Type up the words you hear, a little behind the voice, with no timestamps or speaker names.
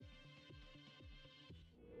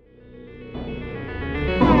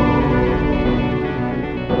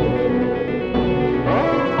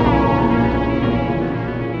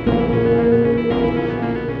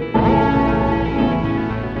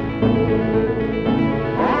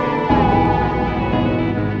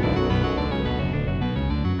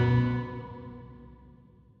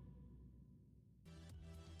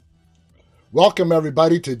Welcome,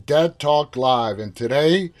 everybody, to Dead Talk Live. And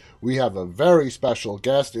today we have a very special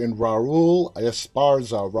guest in Raul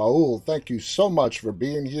Esparza. Raul, thank you so much for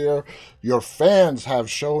being here. Your fans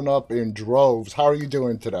have shown up in droves. How are you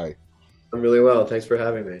doing today? I'm really well. Thanks for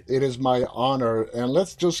having me. It is my honor, and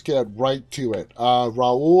let's just get right to it.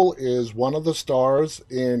 Raul is one of the stars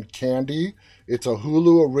in Candy. It's a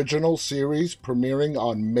Hulu original series premiering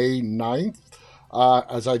on May 9th.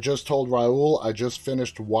 As I just told Raul, I just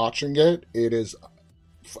finished watching it. It is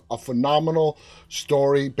a phenomenal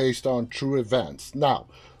story based on true events. Now,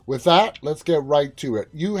 with that, let's get right to it.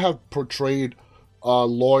 You have portrayed a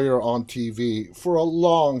lawyer on TV for a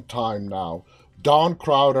long time now. Don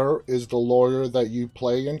Crowder is the lawyer that you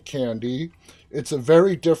play in Candy. It's a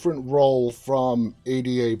very different role from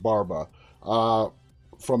ADA Barba uh,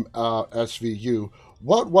 from SVU.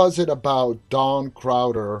 What was it about Don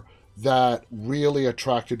Crowder that really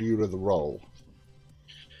attracted you to the role?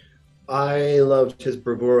 I loved his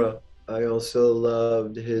bravura. I also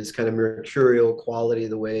loved his kind of mercurial quality,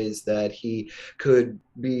 the ways that he could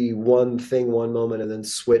be one thing one moment and then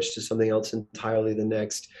switch to something else entirely the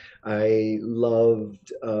next. I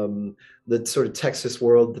loved the sort of Texas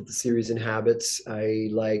world that the series inhabits. I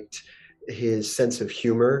liked his sense of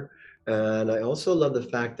humor. And I also love the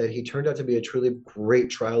fact that he turned out to be a truly great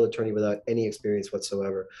trial attorney without any experience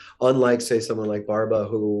whatsoever. Unlike, say, someone like Barba,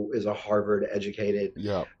 who is a Harvard educated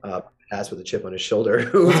Yeah. ass with a chip on his shoulder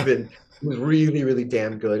who's really, really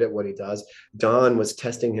damn good at what he does. Don was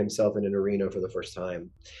testing himself in an arena for the first time.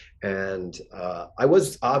 And I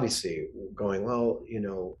was obviously going, well,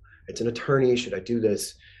 it's an attorney. Should I do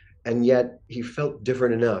this? And yet he felt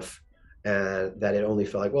different enough and that it only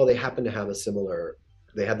felt like, well, they happen to have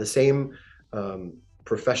they have the same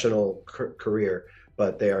professional career,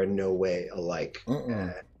 but they are in no way alike.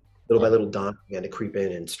 Mm-mm. Little by little, Don began to creep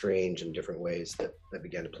in strange and different ways that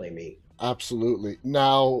began to play me. Absolutely.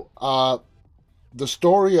 Now, the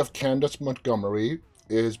story of Candace Montgomery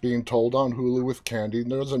is being told on Hulu with Candy.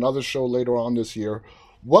 There's another show later on this year.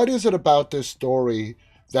 What is it about this story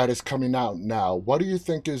that is coming out now? What do you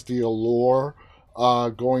think is the allure,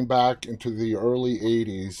 going back into the early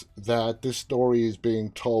 80s, that this story is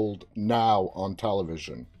being told now on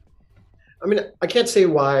television? I mean, I can't say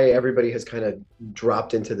why everybody has kind of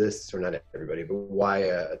dropped into this, or not everybody, but why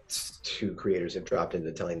two creators have dropped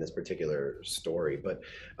into telling this particular story. But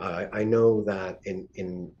I know that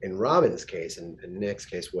in Robin's case and Nick's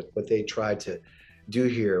case, what they tried to do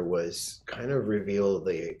here was kind of reveal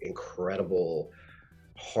the incredible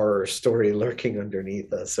horror story lurking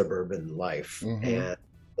underneath a suburban life Mm-hmm. and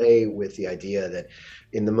play with the idea that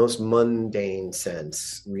in the most mundane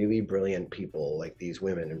sense, really brilliant people like these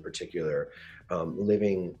women in particular,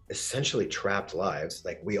 living essentially trapped lives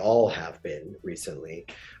like we all have been recently,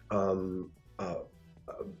 um, uh,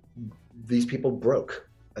 uh, these people broke,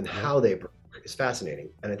 and Yeah. how they broke is fascinating,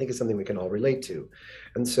 and I think it's something we can all relate to.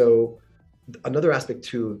 And so another aspect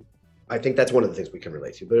too, I think that's one of the things we can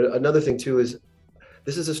relate to, but another thing too is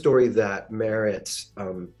this is a story that merits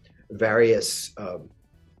various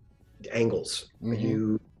angles. Mm-hmm.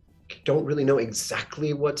 You don't really know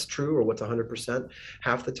exactly what's true or what's 100%.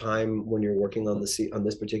 Half the time when you're working on on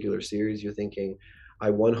this particular series, you're thinking, I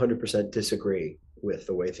 100% disagree with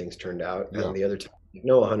the way things turned out, Yeah. and the other time,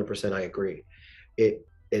 no, 100% I agree. It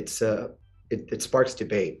it's it sparks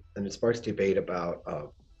debate, and it sparks debate about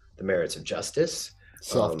the merits of justice,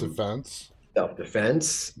 Self um, defense.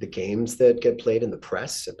 self-defense, the games that get played in the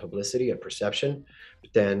press and publicity and perception,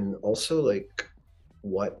 but then also like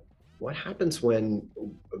what what happens when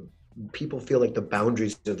people feel like the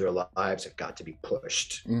boundaries of their lives have got to be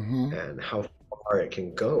pushed, Mm-hmm. and how far it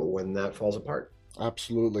can go when that falls apart.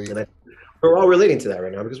 Absolutely. And we're all relating to that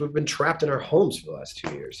right now because we've been trapped in our homes for the last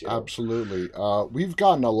 2 years. Absolutely. We've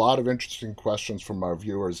gotten a lot of interesting questions from our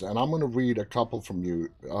viewers, and I'm going to read a couple from you,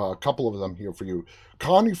 a couple of them here for you.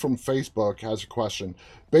 Connie from Facebook has a question.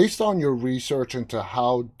 Based on your research into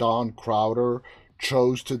how Don Crowder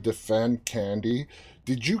chose to defend Candy,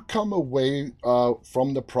 did you come away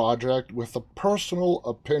from the project with a personal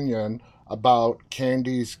opinion about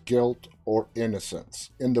Candy's guilt or innocence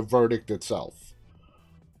in the verdict itself?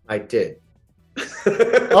 I did.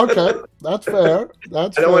 Okay, I that's fair.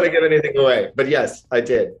 That's don't want fair. to give anything away, but yes, I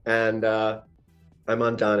did. And I'm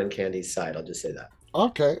on Don and Candy's side. I'll just say that.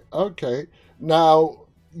 Okay, okay. Now,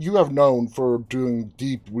 you have known for doing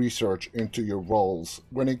deep research into your roles.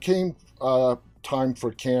 When it came time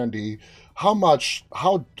for Candy, how much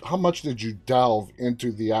did you delve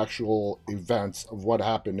into the actual events of what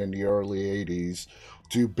happened in the early 80s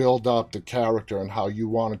to build up the character and how you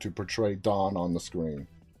wanted to portray Dawn on the screen?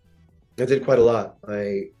 I did quite a lot.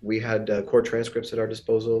 We had court transcripts at our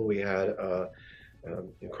disposal. We had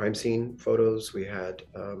crime scene photos. We had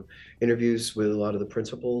interviews with a lot of the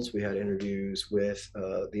principals. We had interviews with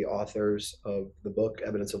the authors of the book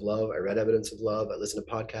Evidence of Love. I read Evidence of Love. I listened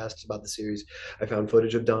to podcasts about the series. I found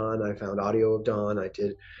footage of Don. I found audio of Don. I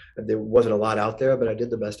did. There wasn't a lot out there, but I did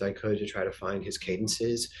the best I could to try to find his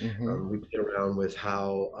cadences. Hmm. We played around with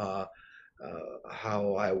how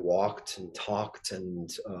I walked and talked and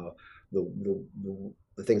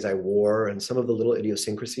the things I wore and some of the little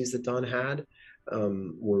idiosyncrasies that Don had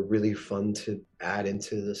were really fun to add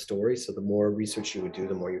into the story. So the more research you would do,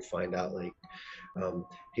 the more you find out like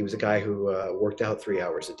he was a guy who worked out 3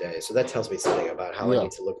 hours a day. So that tells me something about how I Yeah.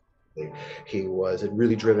 need to look. He was a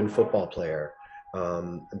really driven football player.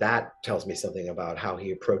 That tells me something about how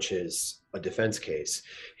he approaches a defense case.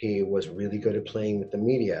 He was really good at playing with the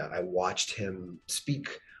media. I watched him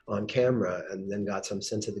speak on camera and then got some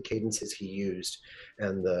sense of the cadences he used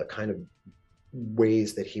and the kind of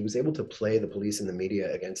ways that he was able to play the police and the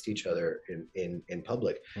media against each other in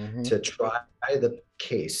public Hmm. to try the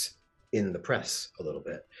case in the press a little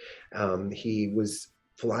bit. He was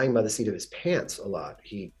flying by the seat of his pants a lot.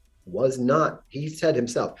 He said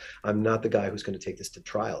himself, I'm not the guy who's going to take this to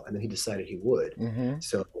trial. And then he decided he would. Hmm.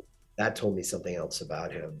 So that told me something else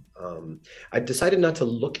about him. I decided not to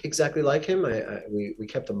look exactly like him. We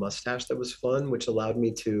kept a mustache that was fun, which allowed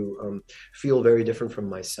me to feel very different from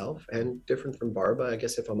myself and different from Barba, I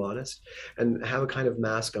guess, if I'm honest, and have a kind of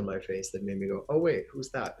mask on my face that made me go, oh, wait, who's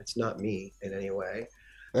that? It's not me in any way.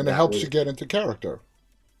 And it That helps you was, get into character.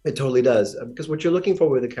 it totally does. Because what you're looking for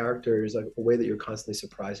with a character is like a way that you're constantly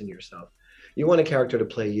surprising yourself. You want a character to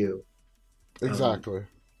play you. Um, Exactly.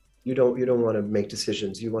 you don't want to make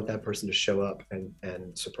decisions. You want that person to show up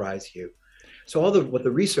and surprise you. So all the what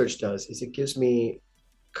the research does is it gives me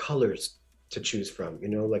colors to choose from.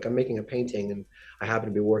 Like I'm making a painting and I happen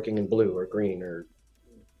to be working in blue or green or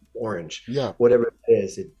orange, Yeah. whatever it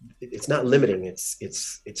is. It's not limiting.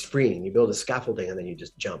 It's freeing. You build a scaffolding and then you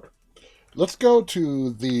just jump. Let's go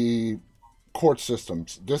to the court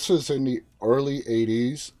systems. This is in the early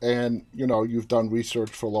 80s, and you've done research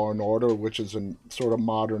for Law and Order, which is in sort of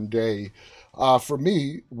modern day. For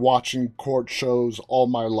me, watching court shows all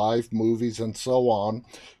my life, movies, and so on,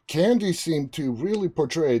 Candy seemed to really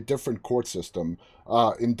portray a different court system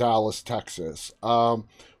in Dallas, Texas.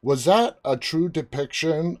 Was that a true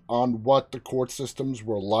depiction on what the court systems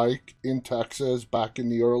were like in Texas back in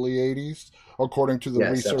the early 80s, according to the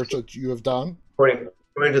Yes, research absolutely. that you have done?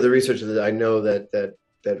 According to the research that I know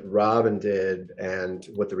that Robin did, and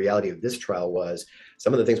what the reality of this trial was,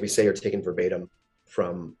 some of the things we say are taken verbatim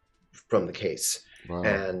from from the case, Wow.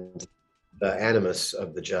 and the animus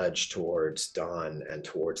of the judge towards Don and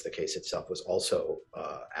towards the case itself was also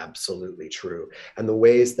absolutely true. And the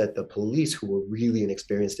ways that the police, who were really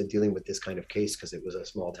inexperienced in dealing with this kind of case, because it was a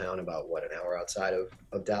small town about what, an hour outside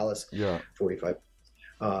of Dallas, Yeah. 45,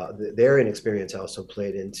 their inexperience also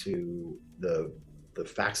played into the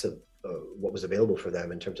facts of what was available for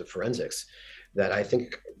them in terms of forensics that I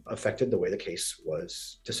think affected the way the case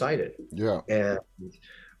was decided. Yeah. And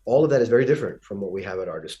all of that is very different from what we have at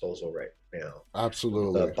our disposal right now. The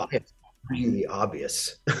Absolutely. bias is really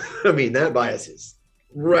obvious. I mean, that bias is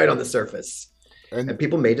right on the surface. And And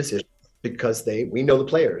people made decisions because we know the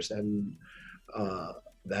players, and uh,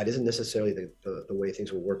 that isn't necessarily the way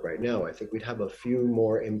things will work right now. I think we'd have a few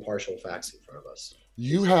more impartial facts in front of us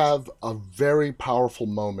you these days. have a very powerful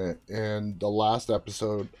moment in the last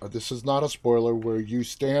episode. This is not a spoiler, where you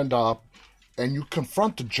stand up and you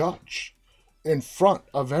confront the judge in front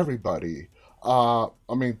of everybody. I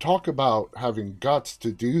mean, talk about having guts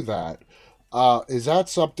to do that. Is that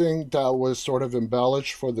something that was sort of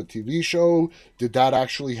embellished for the TV show? Did that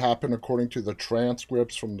actually happen according to the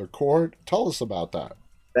transcripts from the court? Tell us about that.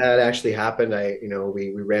 That actually happened.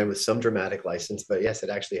 We ran with some dramatic license, but yes, it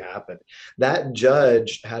actually happened. That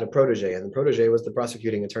judge had a protege, and the protege was the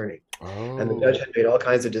prosecuting attorney. And the judge Oh, had made all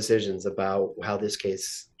kinds of decisions about how this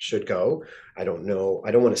case should go. I don't know.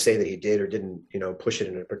 I don't want to say that he did or didn't, push it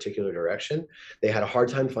in a particular direction. They had a hard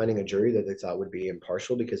time finding a jury that they thought would be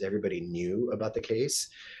impartial because everybody knew about the case.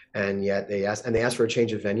 And yet they asked for a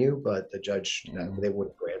change of venue, but the judge, mm, they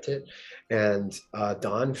wouldn't grant it. And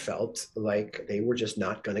Don felt like they were just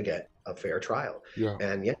not going to get a fair trial. yeah.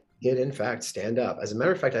 And yet did in fact stand up. As a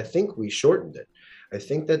matter of fact, I think we shortened it. I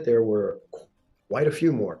think that there were quite a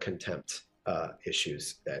few more contempt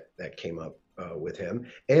issues that came up with him,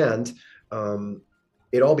 and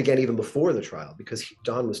it all began even before the trial because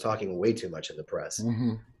Don was talking way too much in the press.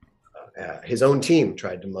 Hmm. his own team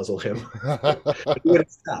tried to muzzle him. He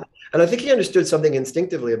wouldn't stop. And I think he understood something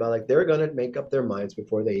instinctively about like they're going to make up their minds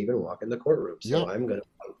before they even walk in the courtroom. So Yep. I'm going to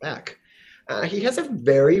fight back. He has a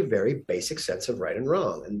very, very basic sense of right and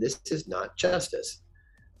wrong, and this is not justice.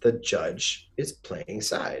 The judge is playing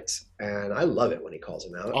sides, and I love it when he calls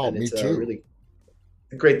him out, Oh, and me it's a too. really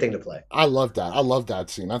great thing to play. I love that. I love that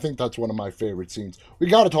scene. I think that's one of my favorite scenes. We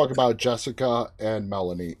got to talk about Jessica and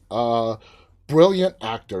Melanie. Brilliant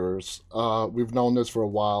actors. We've known this for a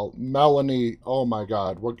while. Melanie, oh my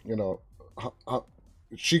God, what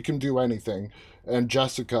she can do anything, and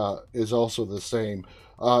Jessica is also the same.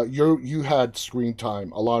 You had screen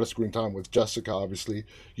time, a lot of screen time with Jessica. Obviously,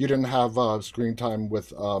 you didn't have screen time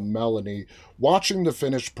with Melanie. Watching the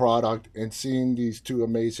finished product and seeing these two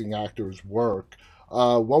amazing actors work,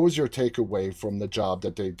 what was your takeaway from the job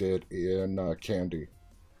that they did in Candy?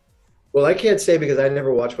 Well, I can't say because I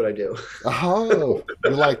never watch what I do. Oh,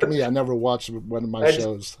 you're like me. I never watched one of my I just,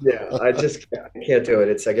 shows. yeah, I can't do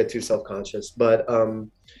it. I get too self-conscious. But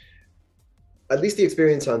at least the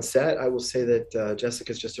experience on set, I will say that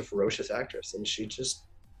Jessica's just a ferocious actress, and she just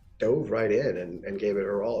dove right in and gave it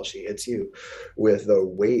her all. She hits you with the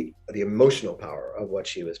weight, the emotional power of what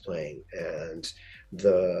she was playing, and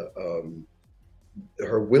the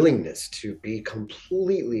her willingness to be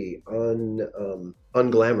completely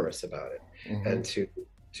unglamorous about it, Hmm. and to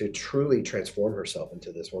truly transform herself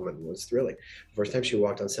into this woman was thrilling. The first time she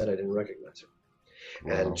walked on set, I didn't recognize her,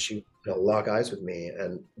 and Wow. she lock eyes with me.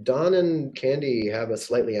 And Don and Candy have a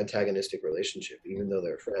slightly antagonistic relationship, even though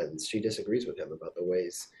they're friends. She disagrees with him about the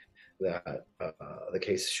ways that the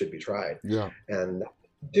case should be tried, Yeah. and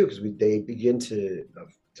do because they begin to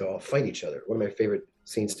all fight each other. One of my favorite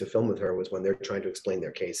scenes to film with her was when they're trying to explain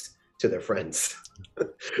their case to their friends,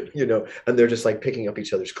 and they're just like picking up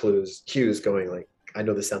each other's cues, going like, "I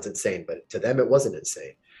know this sounds insane, but to them it wasn't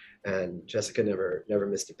insane." And Jessica never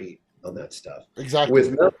missed a beat on that stuff. With Exactly.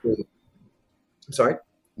 Melanie, sorry.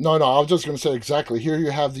 No, no, I was just going to say exactly. Here you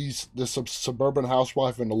have this suburban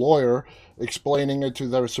housewife and a lawyer explaining it to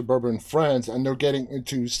their suburban friends, and they're getting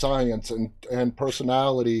into science and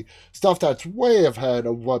personality stuff that's way ahead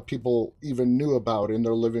of what people even knew about in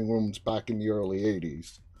their living rooms back in the early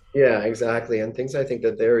 '80s. Yeah, exactly. And things I think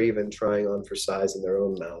that they're even trying on for size in their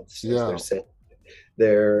own mouths, as they're Yeah, saying.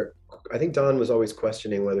 They're, I think Don was always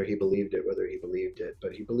questioning whether he believed it, but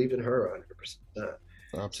he believed in her 100%. So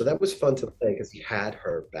that absolutely. was fun to play because he had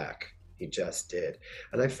her back. He just did.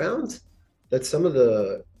 And I found that some of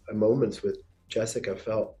the moments with Jessica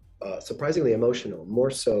felt surprisingly emotional,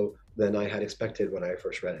 more so than I had expected when I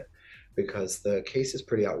first read it, because the case is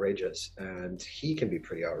pretty outrageous and he can be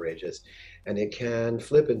pretty outrageous, and it can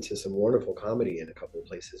flip into some wonderful comedy in a couple of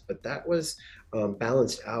places. But that was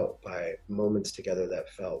balanced out by moments together that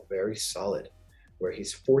felt very solid, where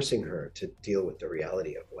he's forcing her to deal with the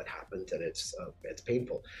reality of what happened, and it's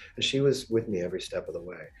painful. And she was with me every step of the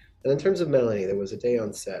way. And in terms of Melanie, there was a day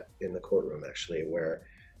on set in the courtroom actually where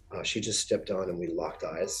she just stepped on and we locked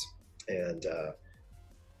eyes. And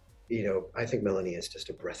I think Melanie is just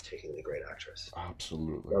a breathtakingly great actress.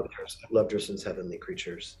 Absolutely. Loved her since Heavenly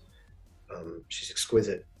Creatures. She's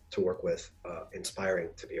exquisite to work with, inspiring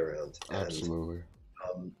to be around, Absolutely.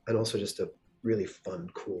 and also just a really fun,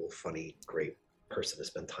 cool, funny, great person to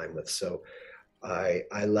spend time with. So I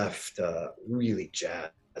left really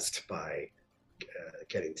jazzed by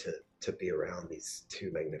getting to be around these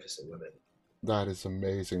two magnificent women. That is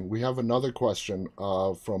amazing. We have another question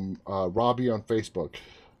from Robbie on Facebook.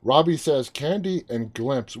 Robbie says Candy and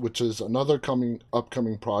Glimpse, which is another coming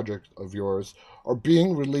upcoming project of yours, are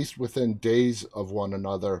being released within days of one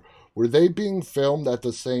another. Were they being filmed at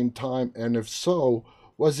the same time? And if so,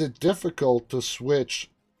 was it difficult to switch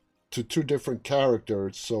to two different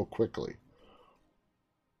characters so quickly?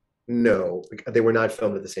 No, they were not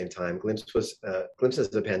filmed at the same time. Glimpse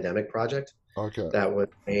is a pandemic project Okay. that was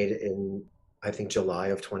made in, I think, July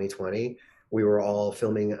of 2020. We were all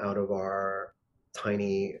filming out of our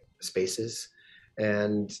tiny spaces,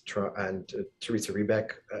 and Teresa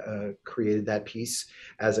Rebeck created that piece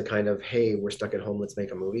as a kind of, hey, we're stuck at home, let's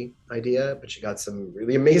make a movie idea. But she got some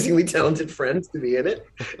really amazingly talented friends to be in it,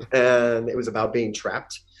 and it was about being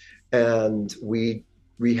trapped. And we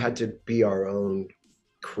had to be our own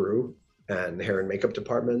crew and hair and makeup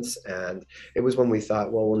departments. And it was when we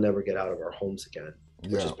thought, well, we'll never get out of our homes again,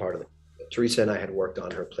 which is Yeah. part of it. Teresa and I had worked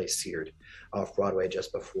on her play Seared off Broadway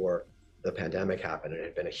just before the pandemic happened, and it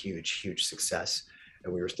had been a huge, huge success.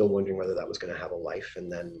 And we were still wondering whether that was going to have a life,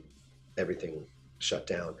 and then everything shut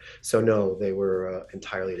down. So no, they were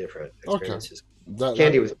entirely different Okay. experiences. That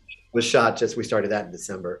Candy was shot just, we started that in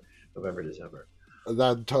December, November, December.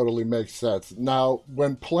 That totally makes sense. Now,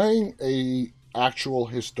 when playing a actual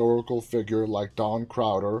historical figure like Don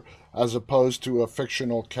Crowder, as opposed to a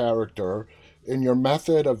fictional character, in your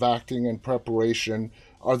method of acting and preparation,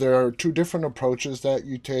 are there two different approaches that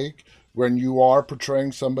you take when you are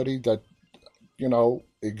portraying somebody that,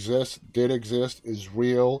 exists, did exist, is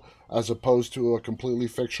real, as opposed to a completely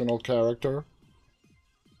fictional character?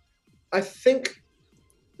 I think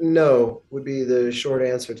no would be the short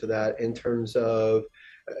answer to that in terms of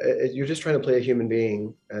you're just trying to play a human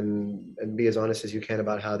being and be as honest as you can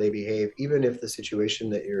about how they behave, even if the situation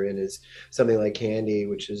that you're in is something like Candy,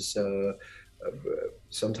 which is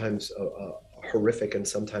sometimes horrific and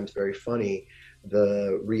sometimes very funny.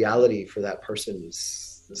 The reality for that person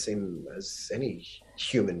is the same as any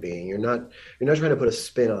human being. You're not trying to put a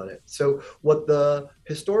spin on it. So what the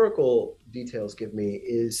historical details give me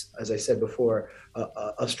is, as I said before,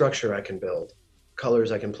 a structure I can build,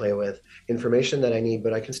 colors I can play with, information that I need,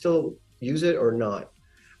 but I can still use it or not.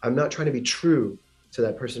 I'm not trying to be true to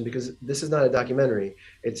that person because this is not a documentary.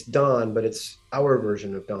 It's Don, but it's our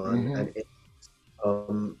version of Don,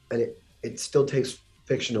 Mm-hmm. and it still takes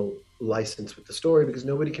fictional license with the story because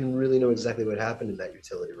nobody can really know exactly what happened in that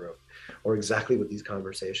utility room or exactly what these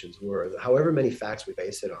conversations were, however many facts we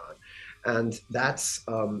base it on. And that's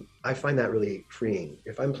I find that really freeing.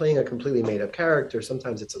 If I'm playing a completely made up character,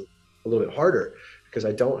 sometimes it's a little bit harder because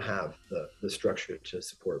I don't have the structure to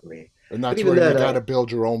support me. And But that's even where you then, got to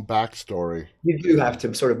build your own backstory. you do have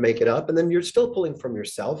to sort of make it up, and then you're still pulling from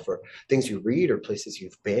yourself or things you read or places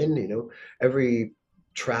you've been. Every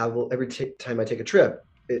time I take a trip,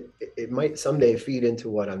 it might someday feed into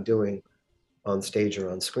what I'm doing on stage or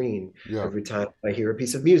on screen. Yeah. Every time I hear a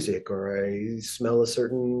piece of music or I smell a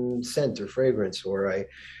certain scent or fragrance or I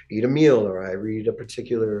eat a meal or I read a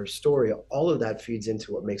particular story, all of that feeds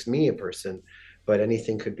into what makes me a person. But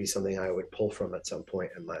anything could be something I would pull from at some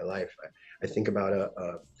point in my life. I think about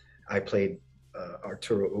I played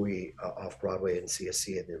Arturo Ui off Broadway in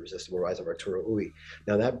CSC in The Irresistible Rise of Arturo Ui.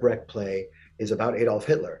 Now that Brecht play is about Adolf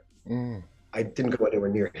Hitler. Mm. I didn't go anywhere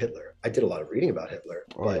near Hitler. I did a lot of reading about Hitler,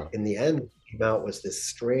 Oh, yeah. but in the end, what came out was this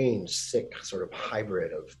strange, sick sort of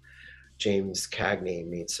hybrid of James Cagney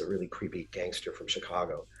meets a really creepy gangster from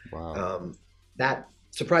Chicago. Wow. Um, that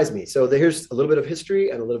surprised me. So here's a little bit of history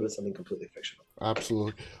and a little bit of something completely fictional.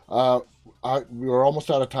 Absolutely. We're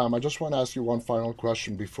almost out of time. I just want to ask you one final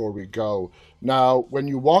question before we go. Now, when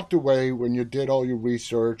you walked away, when you did all your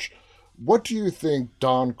research, what do you think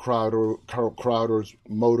Crowder's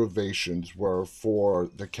motivations were for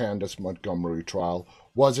the Candace Montgomery trial?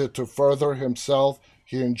 Was it to further himself?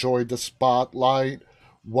 He enjoyed the spotlight.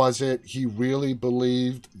 Was it he really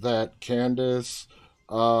believed that Candace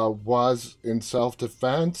was in self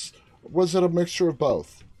defense? Was it a mixture of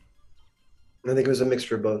both? I think it was a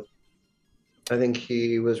mixture of both. I think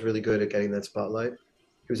he was really good at getting that spotlight.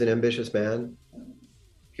 He was an ambitious man.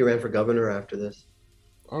 He ran for governor after this.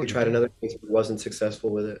 Oh, He you tried did. another case, but wasn't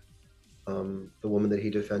successful with it. The woman that he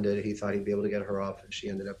defended, he thought he'd be able to get her off, and she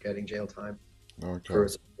ended up getting jail time for Okay.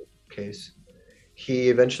 his case. He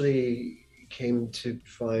eventually came to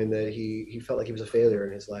find that he felt like he was a failure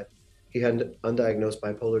in his life. He had undiagnosed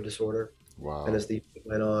bipolar disorder, and Wow. as the years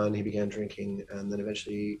went on, he began drinking, and then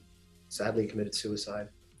eventually, sadly, committed suicide.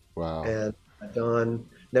 Wow. And Don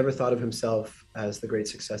never thought of himself as the great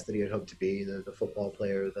success that he had hoped to be, the football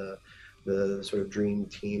player, the sort of dream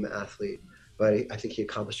team athlete. But I think he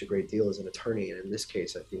accomplished a great deal as an attorney, and in this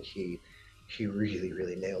case, I think he really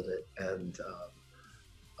really nailed it. And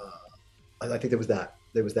I think there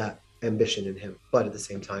was that ambition in him, but at the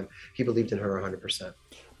same time, he believed in her 100%.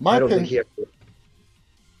 My I don't think opinion, he ever.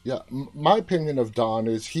 yeah, my opinion of Don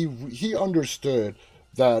is he understood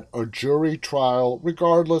that a jury trial,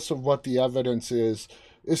 regardless of what the evidence is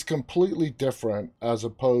completely different as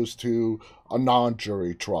opposed to a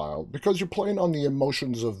non-jury trial because you're playing on the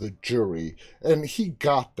emotions of the jury, and he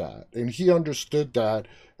got that, and he understood that,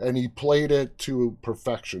 and he played it to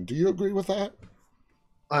perfection. Do you agree with that?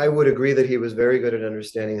 I would agree that he was very good at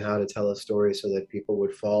understanding how to tell a story so that people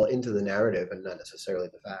would fall into the narrative and not necessarily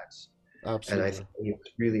the facts. And I Absolutely. think he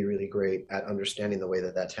was really, really great at understanding the way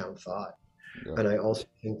that that town thought. Yeah. And I also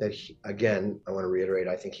think that again, I want to reiterate,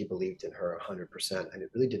 I think he believed in her 100%. And it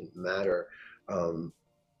really didn't matter um,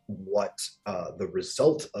 what the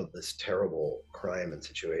result of this terrible crime and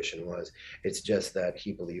situation was. It's just that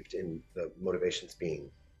he believed in the motivations being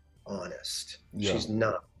honest. Yeah.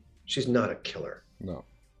 She's not a killer. No.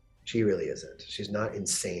 She really isn't. She's not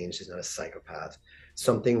insane. She's not a psychopath.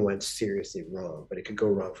 Something went seriously wrong, but it could go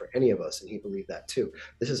wrong for any of us. And he believed that too.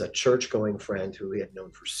 This is a church going friend who he had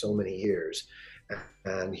known for so many years.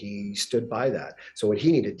 And he stood by that. So what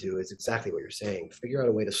he needed to do is exactly what you're saying: figure out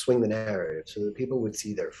a way to swing the narrative so that people would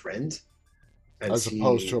see their friend and As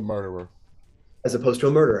opposed to see, a murderer. as opposed to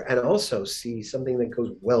a murder, and also see something that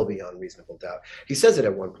goes well beyond reasonable doubt. He says it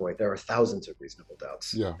at one point: there are thousands of reasonable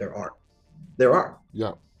doubts. Yeah. There are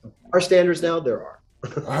Yeah. our standards now. There are.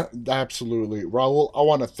 Absolutely. Raul, I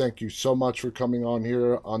want to thank you so much for coming on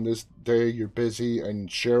here on this day. You're busy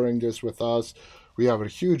and sharing this with us. We have a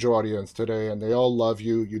huge audience today and they all love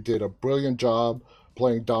you. You did a brilliant job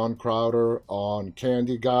playing Don Crowder on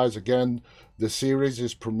Candy. Guys, again, the series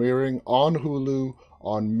is premiering on Hulu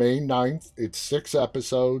on May 9th. It's 6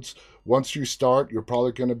 episodes. Once you start, you're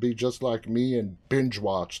probably going to be just like me and binge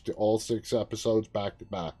watch all 6 episodes back to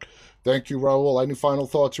back. Thank you, Raul. Any final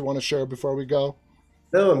thoughts you want to share before we go?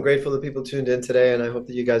 No, I'm grateful that people tuned in today, and I hope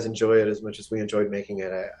that you guys enjoy it as much as we enjoyed making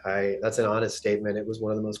it. That's an honest statement. It was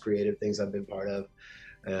one of the most creative things I've been part of,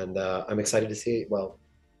 and I'm excited to see it. Well,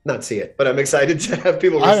 not see it, but I'm excited to have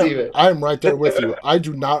people receive it. I am right there with you. I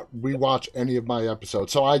do not rewatch any of my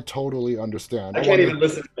episodes, so I totally understand. I can't even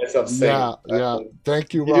listen to myself sing. Yeah.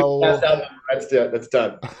 Thank you, You do the Raul. last album, that's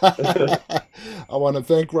done. I want to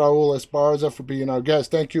thank Raul Esparza for being our guest.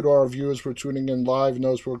 Thank you to our viewers for tuning in live and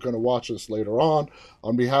those who are going to watch us later on.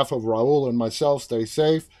 On behalf of Raul and myself, stay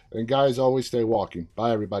safe. And guys, always stay walking.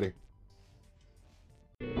 Bye, everybody.